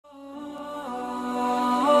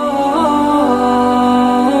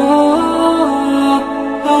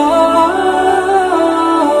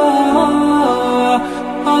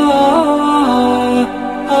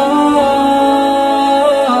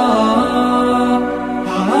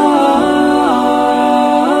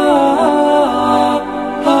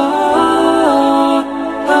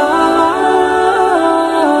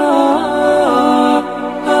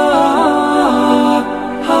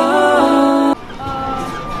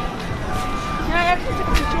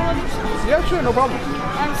all these things? Yeah, sure, no problem.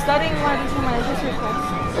 I'm studying one of these for my history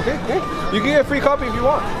class. Okay, cool. You can get a free copy if you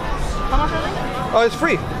want. How much are they? It's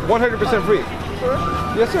free. 100% free. Sure.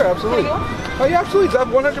 Yes, sir, absolutely. Can I go? Oh, yeah, absolutely. It's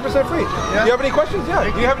 100% free. Yeah. Do you have any questions? Yeah. Do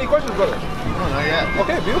you have any questions, brother? No, not yet.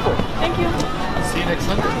 Okay, beautiful. Thank you. See you next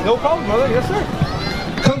Sunday. No problem, brother. Yes, sir.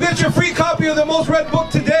 Come get your free copy of the most read book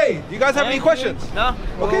today. You guys have any questions? No.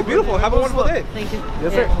 Okay, beautiful. Have a wonderful day. Thank you.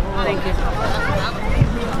 Yes, sir. Thank you.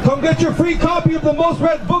 Come get your free copy of the most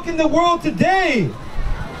read book in the world today.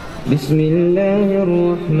 بسم الله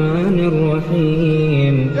الرحمن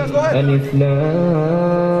الرحيم ألف لام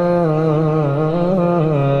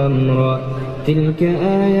را تلك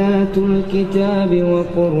آيات الكتاب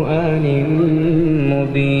وقرآن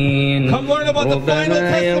مبين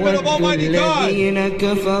ربما يود الذين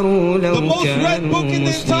كفروا لو كانوا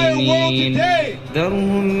مسلمين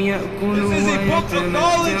ذرهم يأكلوا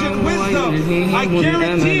ويتمتعوا ويلههم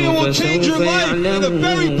الأمل فسوف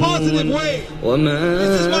يعلمون وما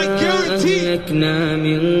أهلكنا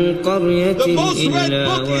من قرية إلا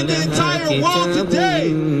ولها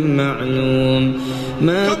كتاب معلوم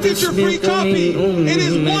ما تسبق من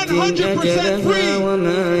أمة أجلها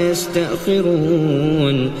وما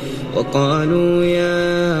يستأخرون وقالوا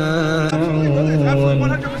يا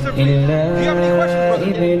إلا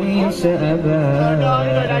إبليس أبى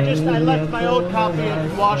I left my old copy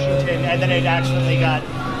in Washington and then it accidentally got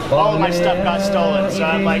all of my stuff got stolen, so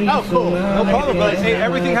I'm like, oh cool. No problem, brother. Hey,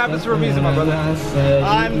 everything happens for a reason, my brother.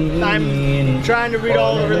 I'm trying to read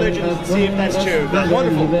all the religions and see if that's true. That's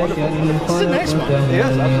wonderful, wonderful. This is a nice one.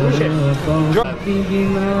 Yes, absolutely.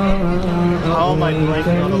 How am I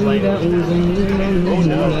blanking on the language? Oh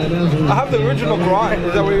no. I have the original Quran.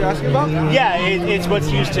 Is that what you're asking about? Yeah, it's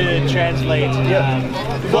what's used to translate.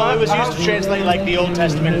 Well, it was used to translate like the Old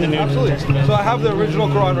Testament and the New Testament. So I have the original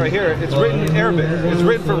Quran right here. It's written in Arabic. It's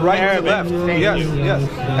written from right to left. Yes, yes.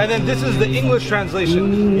 And then this is the English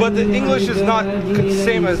translation. But the English is not the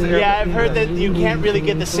same as the Arabic. Yeah, I've heard that you can't really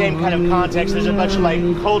get the same kind of context. There's a bunch of like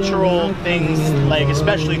cultural things, like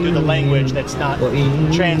especially through the language, that's not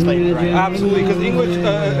translated right. Absolutely, because English,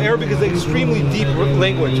 Arabic is an extremely deep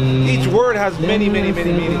language. Each word has many, many,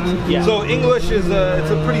 many meanings. Yeah. So English is it's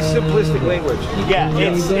a pretty simplistic language. Yeah,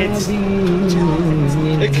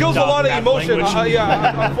 it kills a lot of emotion.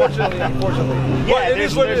 Yeah, unfortunately. Yeah, but it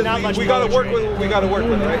is what it is. We gotta work with what we gotta work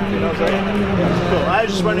with, right? You know what I'm saying? Yeah. Cool. I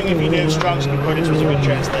was just wondering if you knew Strong's Concordance was a good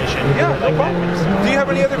translation. Yeah, no problem. Do you have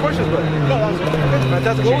any other questions, brother? No, that was good. Okay,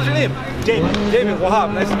 fantastic. What was your name? David. David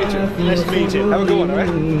Wahab. Nice to meet you. Nice to meet you too. Have a good one, all right?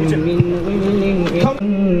 You too.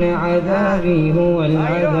 إن عذابي هو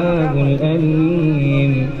العذاب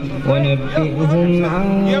الأليم ونبئهم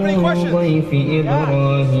عن ضيف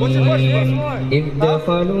إبراهيم إذ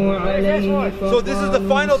دخلوا عليه. So this is the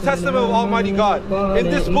final testament of Almighty God. In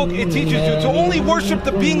this book it teaches you to only worship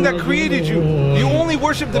the being that created you. You only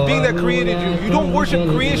worship the being that created you. You don't worship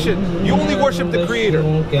creation. You only worship the Creator.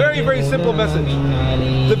 Very, very simple message.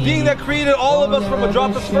 The being that created all of us from a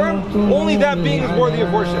drop of sperm, only that being is worthy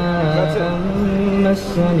of worship. That's it.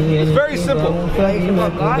 It's very simple.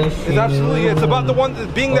 It's absolutely, it's about the one, the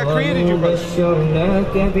being that created you, brother.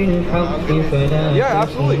 Yeah,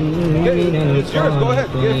 absolutely. It's yours, go ahead.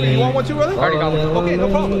 You want one too, brother? Already got one. Okay, no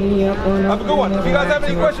problem. Have a good one. If you guys have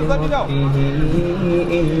any questions, let me know.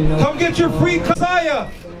 Come get your free Messiah,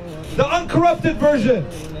 the uncorrupted version.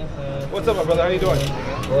 What's up, my brother? How you doing?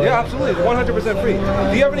 Yeah, absolutely. It's 100% free.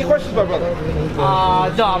 Do you have any questions, my brother? No,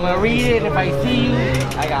 I'm gonna read it. If I see you,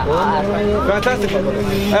 I got Fantastic, my brother.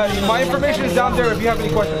 My information is down there if you have any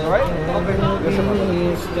questions, all right? Okay. Yes, sir, my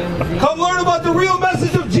brother. Come learn about the real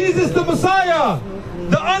message of Jesus, the Messiah,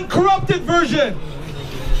 the uncorrupted version.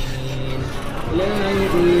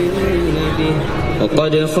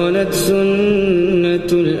 وقد خلت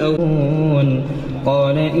سنة الأول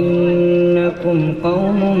قال إنكم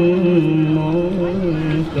قوم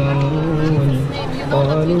منكرون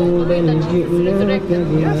قالوا بل جئناك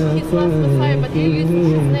بما كانوا فيه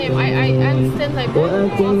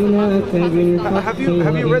وأتيناك بالحق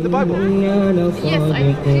Have you read the Bible?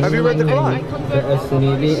 Have you read the Quran? فأسر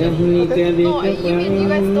بأهلك بقطع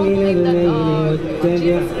من الليل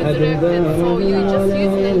واتبع أدبارهم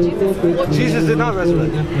ولا يلتفت Jesus did not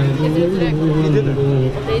resurrect. He didn't.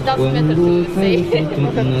 It doesn't matter to you say.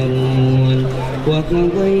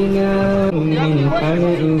 وقضينا من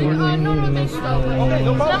حمإ مسنون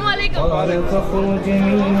قال فاخرج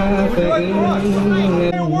منها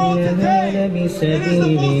فإنك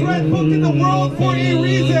لبسبيل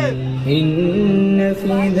إن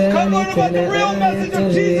في ذلك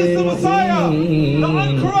لآية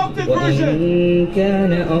وإن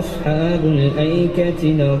كان أصحاب الأيكة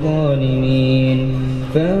لظالمين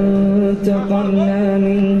فانتقمنا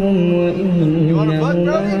منهم وإنهما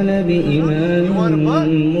لبإمام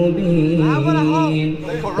مبين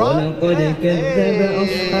ولقد كذب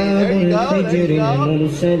أصحاب الحجر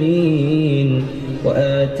المرسلين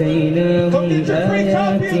وآتيناهم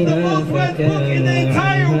آياتنا فكانوا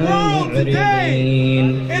عنها معرضين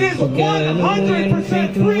وكانوا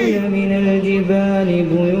ينحتون من الجبال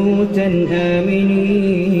بيوتا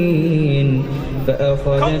آمنين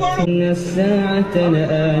فأخذتنا الساعة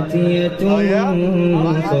لآتية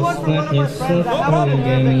فاصفح الصفح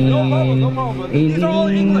الجميل إن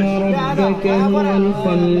ربك هو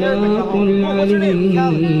الخلاق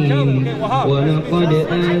العليم ولقد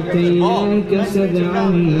آتيناك سبعا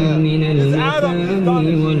من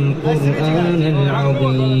المثاني والقرآن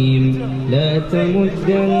العظيم لا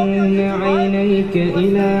تمدن عينيك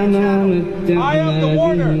إلى ما متعنا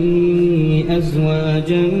به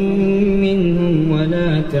أزواجا منهم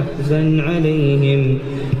ولا تحزن عليهم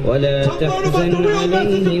واخفض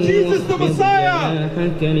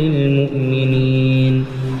جناحك للمؤمنين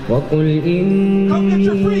وقل إني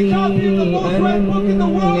أنا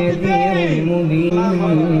النذير المبين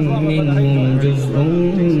منهم جزء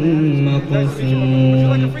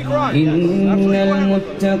مقسوم إن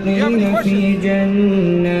المتقين في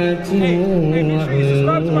جنات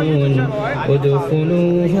وعيون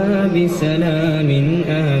ادخلوها بسلام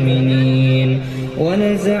آمنين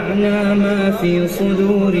ونزعنا ما في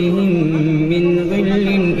صدورهم من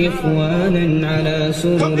غل إخوانا على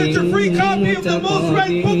سرر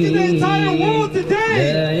متقابلين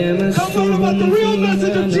لا يمسهم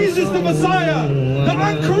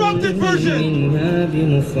منها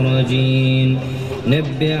بمخرجين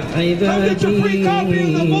نبع عبادي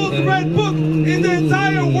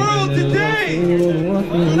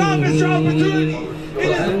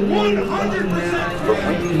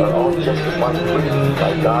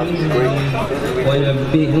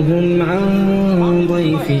ونبئهم عن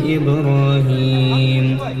ضيف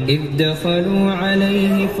إبراهيم إذ دخلوا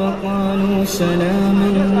عليه فقالوا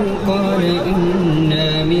سلاما قال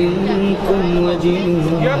إنا منكم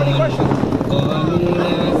وجلون قالوا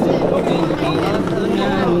لا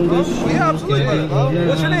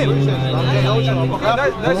What's your name?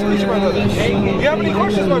 Nice to meet you, my brother. Do you have any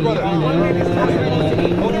questions, my brother?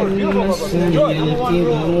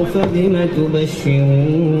 فبم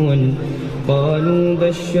تبشرون قالوا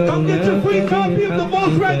بشرناك بالحق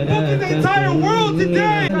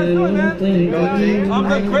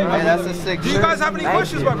Do you guys have any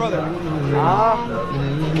questions, my brother?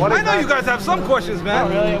 I know you guys have some questions, man.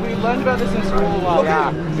 Really? We learned about this in school.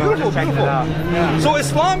 Okay, beautiful, beautiful. So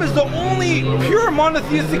Islam is the only pure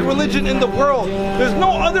monotheistic religion in the world. There's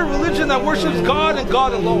no other religion that worships God and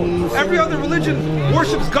God alone. Every other religion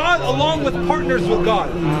worships God along with partners with God.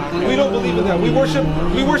 We don't believe in that. We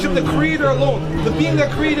worship the Creator alone, the being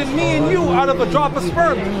that created me and you out of a drop of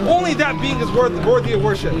sperm. Only that being is worthy of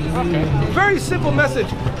worship. Okay. Very simple message.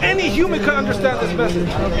 Any human can understand this message.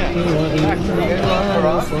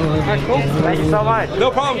 Thank you so much. No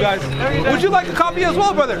problem, guys. Would you like a copy as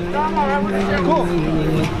well, brother? Cool.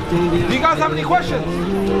 Do you guys have any questions?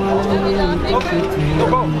 Okay, no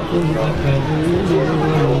problem.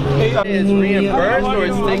 It's reimbursed or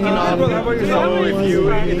it's taken off? So if you,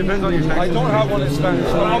 it depends on your tax. I don't have one in Spanish,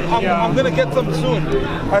 so I'm gonna get some soon.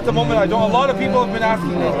 At the moment, I don't. A lot of people have been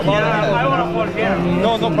asking me. I want to put here.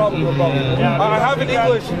 No, no problem, no problem. I have in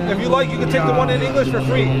English. If you like, you can take the one in English for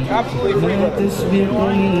free. Absolutely free, brother.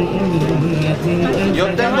 Yo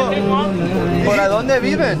tengo... ¿Por a dónde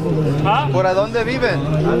viven? ¿Por a dónde viven?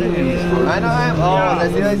 Oh,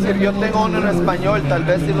 les iba a decir, yo tengo uno en español, tal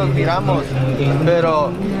vez si los miramos,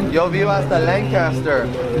 pero yo vivo hasta Lancaster.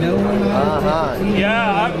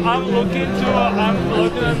 Yeah, I'm looking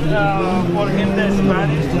for him the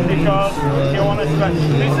Spanish because he wants Spanish.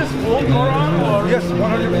 This is full Quran or? Yes,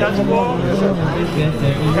 100%. That's full.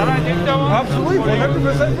 Can I take that one? Absolutely,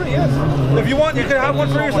 100% free, yes. If you want, you can have one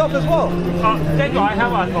for yourself as well. Thank you, I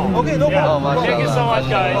have at home. Okay, no problem. Thank you so much,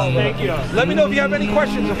 guys. Thank you. Let me know if you have any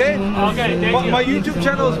questions, okay? Okay, thank you. My YouTube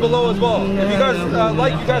channel is below as well. If you guys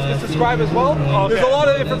you guys can subscribe as well. Okay. There's a lot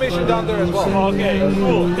of information down there as well. Okay,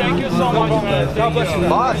 cool. Thank you so much, man. God bless you.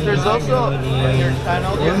 Boss, there's also on your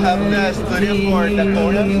channel you have the study for the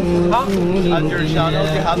Quran. On your channel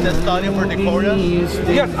you have the study for the Quran.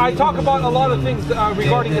 Yes, I talk about a lot of things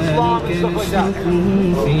regarding Islam and stuff like that.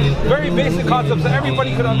 Very basic concepts that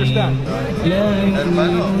everybody could understand.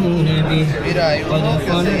 Hermano, mira, hay uno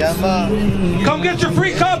que se llama... Come get your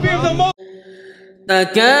free copy of the most.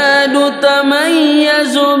 تكاد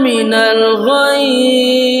تميز من الغيظ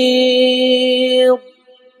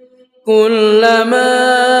كلما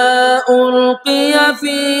ألقي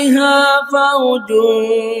فيها فوج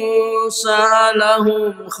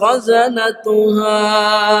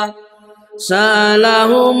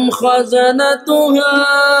سألهم خزنتها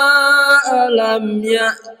ألم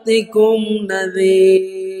يأتكم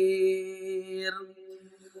نذير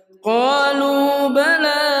قالوا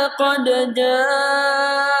بلى قد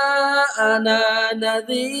جاءنا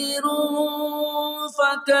نذير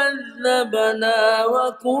فكذبنا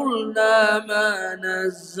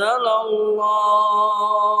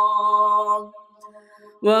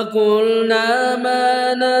وقلنا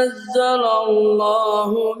ما نزل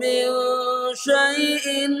الله من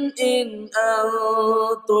شيء إن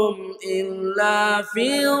أنتم إلا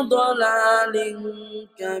في ضلال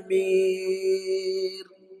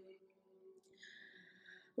كبير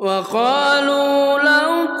وقالوا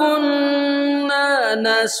لو كنا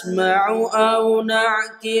نسمع أو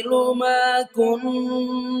نعقل ما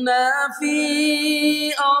كنا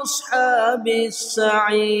في أصحاب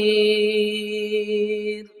السعير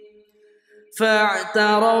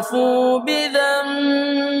فاعترفوا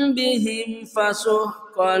بذنبهم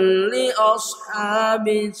فسحقا لأصحاب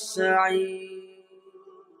السعير.